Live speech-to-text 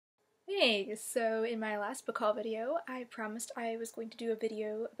Hey, so in my last book haul video, I promised I was going to do a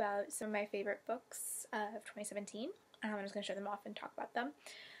video about some of my favorite books of 2017. I was going to show them off and talk about them.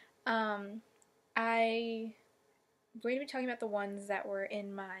 I'm going to be talking about the ones that were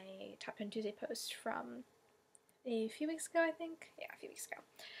in my Top 10 Tuesday post from a few weeks ago, I think. Yeah, a few weeks ago.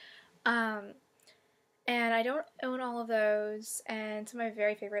 And I don't own all of those, and some of my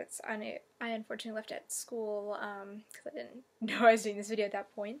very favorites I unfortunately left at school because I didn't know I was doing this video at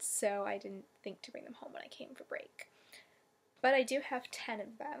that point, so I didn't think to bring them home when I came for break. But I do have 10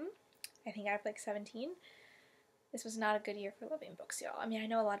 of them, I think out of like 17. This was not a good year for loving books, y'all. I mean, I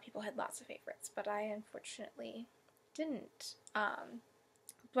know a lot of people had lots of favorites, but I unfortunately didn't.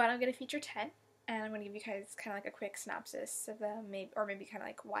 But I'm going to feature 10, and I'm going to give you guys kind of like a quick synopsis of them, or maybe kind of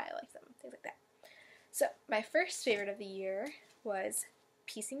like why I like them, things like that. So, my first favorite of the year was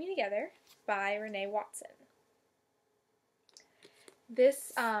Piecing Me Together by Renee Watson.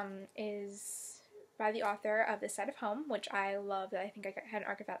 This is by the author of This Side of Home, which I love. I think I had an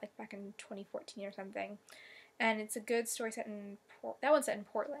arc of that like back in 2014 or something. And it's a good story set in, that one's set in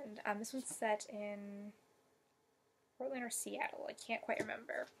Portland. This one's set in Portland or Seattle, I can't quite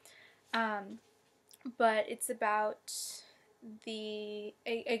remember. But it's about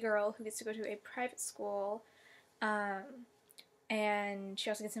a girl who gets to go to a private school, and she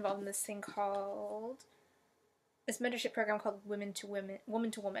also gets involved in this mentorship program called Woman to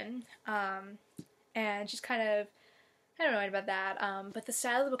Woman, and she's kind of, I don't know about that, but the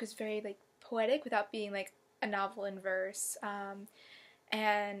style of the book is very like poetic without being like a novel in verse,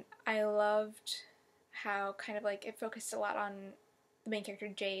 and I loved how kind of like it focused a lot on the main character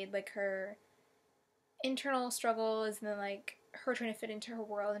Jade, like her internal struggles, and then like her trying to fit into her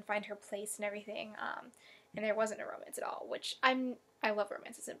world and find her place and everything. And there wasn't a romance at all, which I love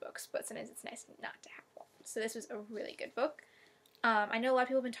romances in books, but sometimes it's nice not to have one. So this was a really good book. I know a lot of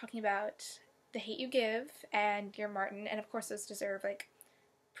people have been talking about The Hate U Give and Dear Martin, and of course those deserve like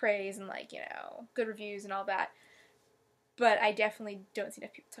praise and like, you know, good reviews and all that. But I definitely don't see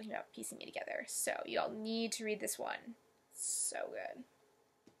enough people talking about Piecing Me Together, so y'all need to read this one. So good.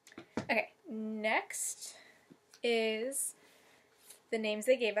 Okay, next is The Names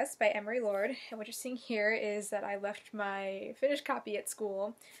They Gave Us by Emery Lord. And what you're seeing here is that I left my finished copy at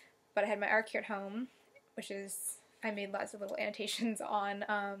school, but I had my ARC here at home, which is, I made lots of little annotations on,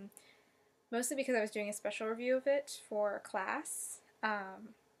 mostly because I was doing a special review of it for class,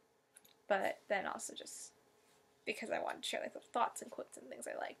 but then also just because I wanted to share like little thoughts and quotes and things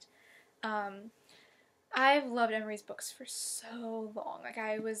I liked. I've loved Emery's books for so long. Like,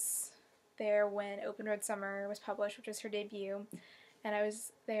 I was there when Open Road Summer was published, which was her debut, and I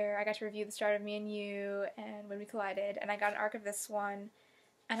was there, I got to review The Start of Me and You and When We Collided, and I got an arc of this one,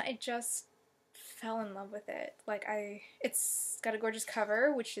 and I just fell in love with it. Like, it's got a gorgeous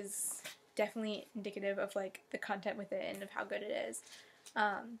cover, which is definitely indicative of like the content within and of how good it is,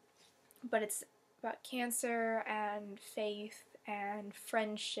 but it's about cancer and faith and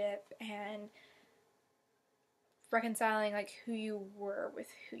friendship and reconciling like who you were with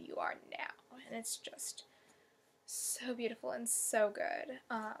who you are now, and it's just so beautiful and so good.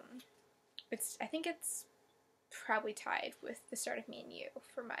 I think it's probably tied with The Start of Me and You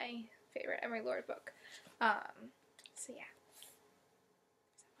for my favorite Emery Lord book. So yeah.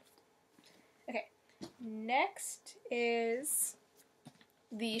 Okay, next is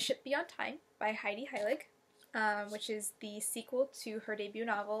The Ship Beyond Time by Heidi Heilig, which is the sequel to her debut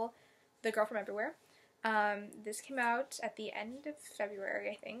novel, The Girl from Everywhere. This came out at the end of February,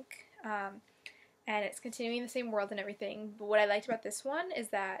 I think, and it's continuing the same world and everything, but what I liked about this one is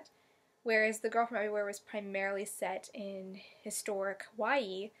that whereas The Girl from Everywhere was primarily set in historic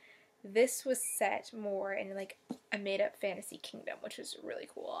Hawaii, this was set more in like a made-up fantasy kingdom, which was really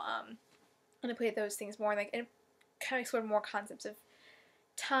cool. And I played those things more, like, it kind of explored more concepts of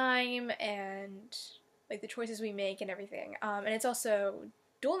time and like the choices we make and everything, and it's also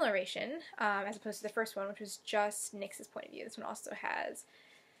dual narration, as opposed to the first one, which was just Nyx's point of view. This one also has,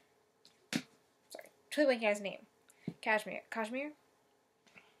 sorry, totally blanking on his name. Kashmir?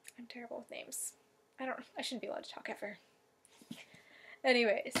 I'm terrible with names. I shouldn't be allowed to talk ever.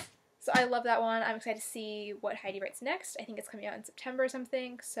 Anyways, so I love that one. I'm excited to see what Heidi writes next. I think it's coming out in September or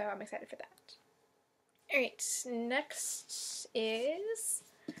something, so I'm excited for that. Alright, next is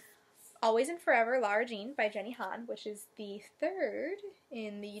Always and Forever, Lara Jean by Jenny Han, which is the third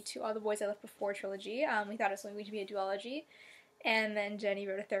in the To All the Boys I Left Before trilogy. We thought it was only going to be a duology, and then Jenny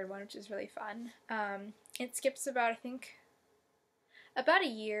wrote a third one, which is really fun. It skips about, I think, about a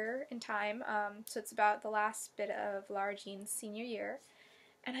year in time, so it's about the last bit of Lara Jean's senior year,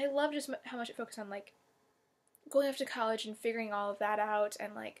 and I love just how much it focused on, like, going off to college and figuring all of that out,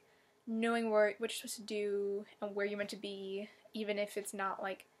 and, like, knowing what you're supposed to do and where you're meant to be, even if it's not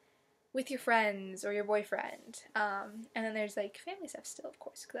like with your friends or your boyfriend. And then there's like family stuff still, of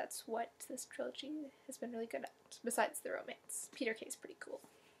course, because that's what this trilogy has been really good at, besides the romance. Peter Kay is pretty cool.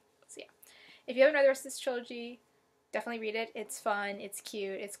 So yeah, if you haven't read the rest of this trilogy, definitely read it. It's fun, it's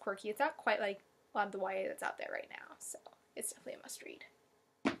cute, it's quirky. It's not quite like a lot of the YA that's out there right now, so it's definitely a must read.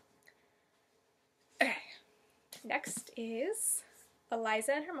 Okay, next is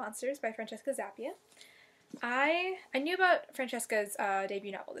Eliza and Her Monsters by Francesca Zappia. I knew about Francesca's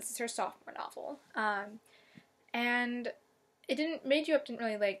debut novel. This is her sophomore novel, and Made You Up didn't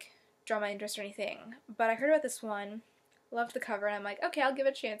really like draw my interest or anything, but I heard about this one, loved the cover, and I'm like, okay, I'll give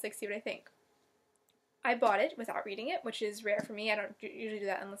it a chance, like see what I think. I bought it without reading it, which is rare for me. I don't usually do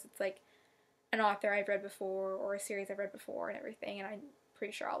that unless it's like an author I've read before or a series I've read before and everything, and I'm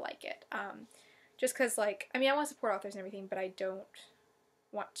pretty sure I'll like it. Just because, like, I mean, I want to support authors and everything, but I don't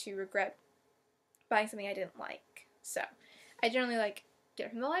want to regret buying something I didn't like. So I generally like get it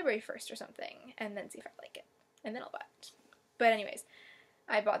from the library first or something and then see if I like it, and then I'll buy it. But anyways,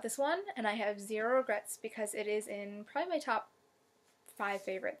 I bought this one and I have zero regrets because it is in probably my top 5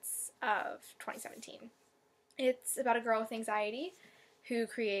 favorites of 2017. It's about a girl with anxiety who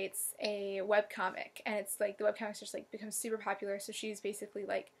creates a webcomic, and it's like the webcomics just like becomes super popular, so she's basically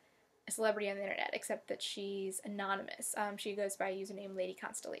like a celebrity on the internet, except that she's anonymous. She goes by a username Lady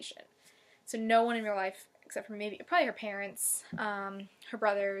Constellation. So no one in real life, except for probably her parents, her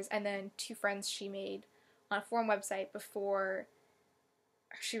brothers, and then 2 friends she made on a forum website before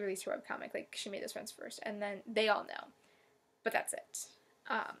she released her webcomic. Like, she made those friends first, and then they all know. But that's it.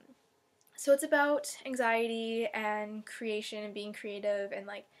 So it's about anxiety and creation and being creative and,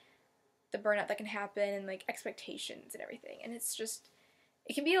 like, the burnout that can happen and, like, expectations and everything. And it's just,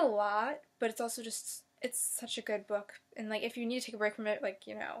 it can be a lot, but it's also just, it's such a good book. And, like, if you need to take a break from it, like,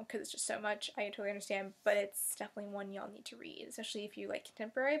 you know, because it's just so much, I totally understand. But it's definitely one y'all need to read, especially if you like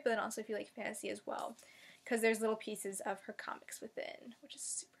contemporary, but then also if you like fantasy as well. Because there's little pieces of her comics within, which is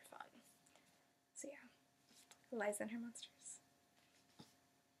super fun. So yeah, Eliza and Her Monsters.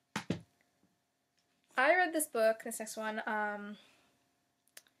 I read this book, this next one, about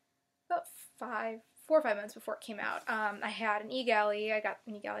 4 or 5 months before it came out. I had an e-galley, I got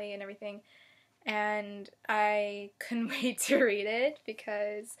an e-galley and everything, and I couldn't wait to read it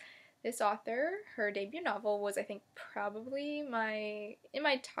because this author, her debut novel was, I think, probably in my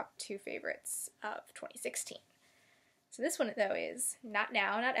top 2 favorites of 2016. So this one, though, is Not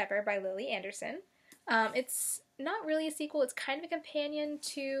Now, Not Ever by Lily Anderson. It's not really a sequel, it's kind of a companion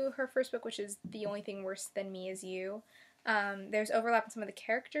to her first book, which is The Only Thing Worse Than Me Is You. There's overlap in some of the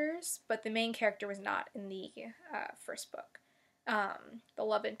characters, but the main character was not in the first book. The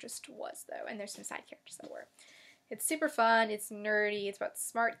love interest was, though, and there's some side characters that were. It's super fun, it's nerdy, it's about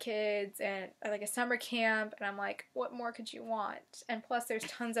smart kids, and like a summer camp, and I'm like, what more could you want? And plus there's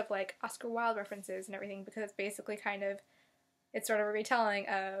tons of like Oscar Wilde references and everything, because it's basically it's sort of a retelling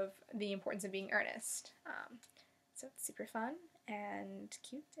of the importance of being earnest. So it's super fun and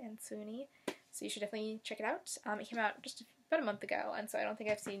cute and swoony, so you should definitely check it out. It came out just about a month ago, and so I don't think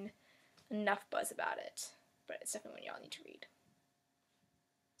I've seen enough buzz about it, but it's definitely one y'all need to read.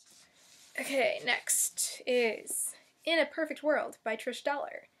 Okay, next is In a Perfect World by Trish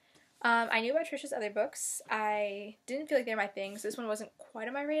Dollar. I knew about Trish's other books. I didn't feel like they were my thing, so this one wasn't quite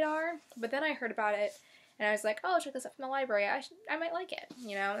on my radar, but then I heard about it, and I was like, oh, I'll check this out from the library. I might like it,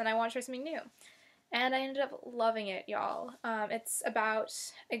 you know, and I want to try something new. And I ended up loving it, y'all. It's about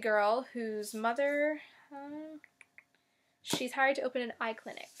a girl whose mother, she's hired to open an eye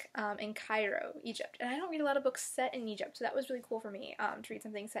clinic in Cairo, Egypt. And I don't read a lot of books set in Egypt, so that was really cool for me, to read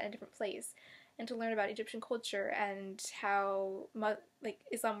something set in a different place and to learn about Egyptian culture and how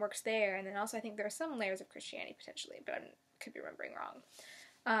Islam works there. And then also I think there are some layers of Christianity potentially, but I could be remembering wrong.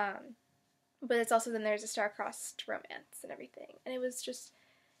 But it's also, then there's a star-crossed romance and everything. And it was just,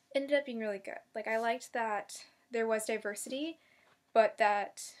 ended up being really good. Like, I liked that there was diversity, but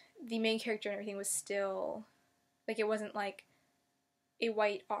that the main character and everything was still, like, it wasn't like a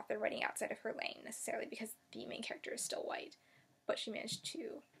white author writing outside of her lane necessarily, because the main character is still white, but she managed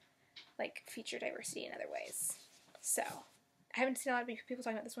to, like, feature diversity in other ways. So, I haven't seen a lot of people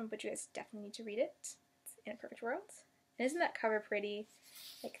talking about this one, but you guys definitely need to read it. It's In a Perfect World. And isn't that cover pretty?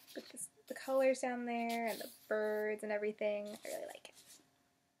 Like, with the colors down there and the birds and everything. I really like it.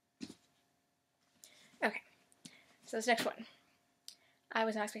 Okay, so this next one. I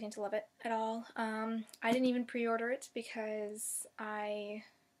was not expecting to love it at all. I didn't even pre-order it because I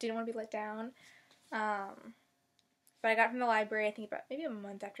didn't want to be let down. But I got it from the library, I think about maybe a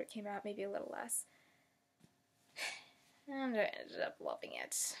month after it came out, maybe a little less. And I ended up loving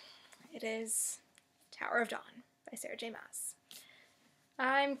it. It is Tower of Dawn by Sarah J. Maas.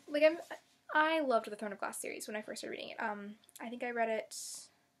 I loved the Throne of Glass series when I first started reading it. I think I read it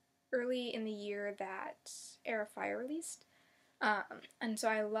early in the year that Heir of Fire released. And so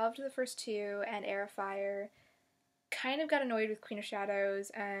I loved the first two, and Heir of Fire. Kind of got annoyed with Queen of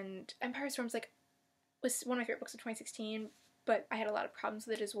Shadows, and Empire Storms was one of my favorite books of 2016, but I had a lot of problems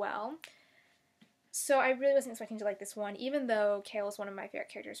with it as well. So I really wasn't expecting to like this one, even though Kale is one of my favorite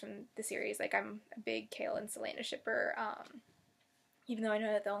characters from the series. Like, I'm a big Kale and Selena shipper, even though I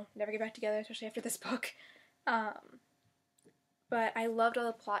know that they'll never get back together, especially after this book. But I loved all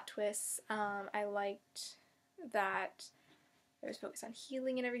the plot twists. I liked that there was focus on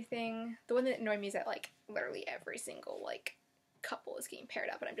healing and everything. The one that annoyed me is that, like, literally every single, like, couple is getting paired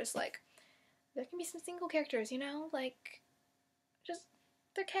up, and I'm just like, there can be some single characters, you know? Like, just,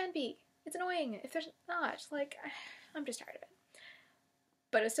 there can be. It's annoying if there's not. Like, I'm just tired of it.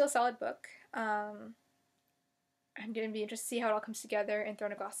 But it's still a solid book. I'm going to be interested to see how it all comes together in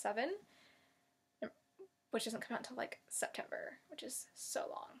Throne of Glass 7, which doesn't come out until, like, September, which is so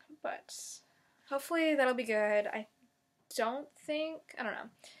long. But hopefully that'll be good. I don't know.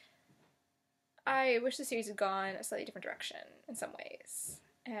 I wish the series had gone a slightly different direction in some ways.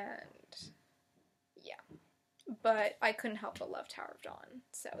 And, yeah. But I couldn't help but love Tower of Dawn,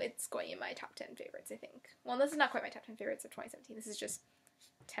 so it's going in my top 10 favorites, I think. Well, this is not quite my top 10 favorites of 2017. This is just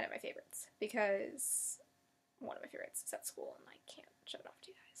 10 of my favorites, because one of my favorites is at school, and I can't show it off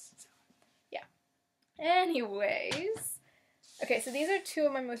to you guys, so, yeah. Anyways, okay, so these are two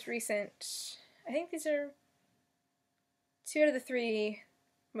of my most recent, I think these are 2 out of the 3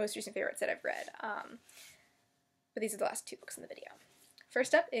 most recent favorites that I've read, but these are the last 2 books in the video.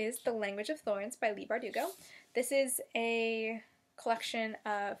 First up is The Language of Thorns by Leigh Bardugo. This is a collection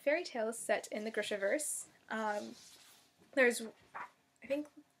of fairy tales set in the Grishaverse. There's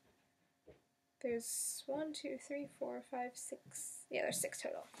 1, 2, 3, 4, 5, 6, yeah, there's 6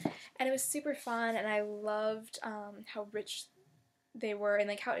 total. And it was super fun, and I loved how rich they were, and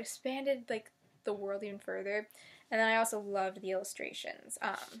like how it expanded like the world even further. And then I also loved the illustrations.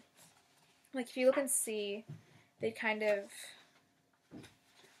 Like, if you look and see, they kind of,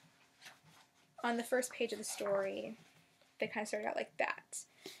 on the first page of the story, they kind of started out like that.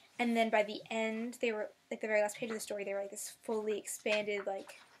 And then by the end, they were, like, the very last page of the story, they were like this fully expanded,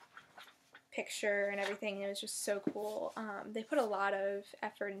 like, picture and everything, and it was just so cool. They put a lot of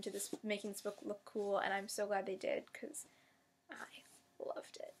effort into this, making this book look cool, and I'm so glad they did, because I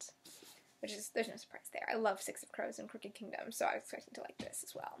loved it. Which is, there's no surprise there. I love Six of Crows and Crooked Kingdom, so I was expecting to like this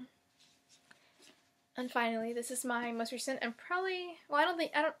as well. And finally, this is my most recent, and probably, well,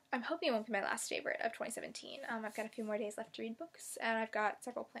 I'm hoping it won't be my last favorite of 2017. I've got a few more days left to read books, and I've got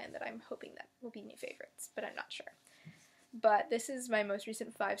several planned that I'm hoping that will be new favorites, but I'm not sure. But this is my most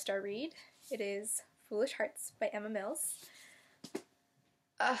recent 5-star read. It is Foolish Hearts by Emma Mills.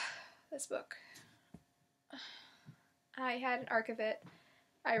 This book. I had an arc of it.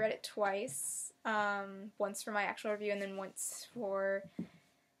 I read it twice, once for my actual review and then once for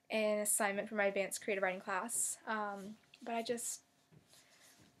an assignment for my advanced creative writing class. But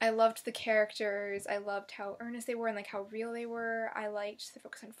I loved the characters. I loved how earnest they were and like how real they were. I liked the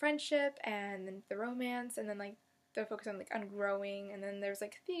focus on friendship and then the romance, and then like the focus on like on growing, and then there's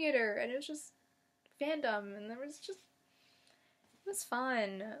like theater, and it was just fandom, and it was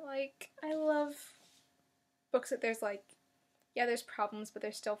fun. Like, I love books that there's like, yeah, there's problems, but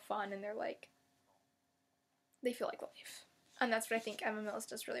they're still fun, and they're like, they feel like life. And that's what I think Emma Mills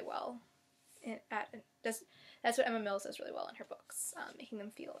does really well. That's what Emma Mills does really well in her books, making them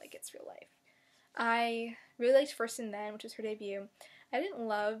feel like it's real life. I really liked First and Then, which was her debut. I didn't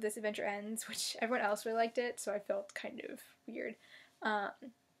love This Adventure Ends, which everyone else really liked it, so I felt kind of weird. But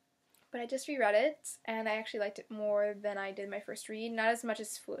I just reread it, and I actually liked it more than I did my first read. Not as much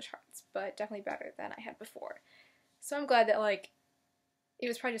as Foolish Hearts, but definitely better than I had before. So I'm glad that, like, it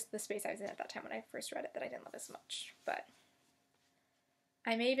was probably just the space I was in at that time when I first read it that I didn't love as much. But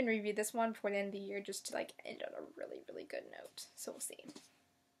I may even reread this one before the end of the year just to, like, end on a really, really good note. So we'll see.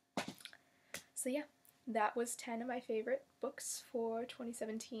 So yeah, that was 10 of my favorite books for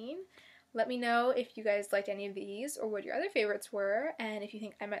 2017. Let me know if you guys liked any of these or what your other favorites were, and if you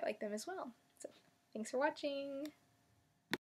think I might like them as well. So thanks for watching!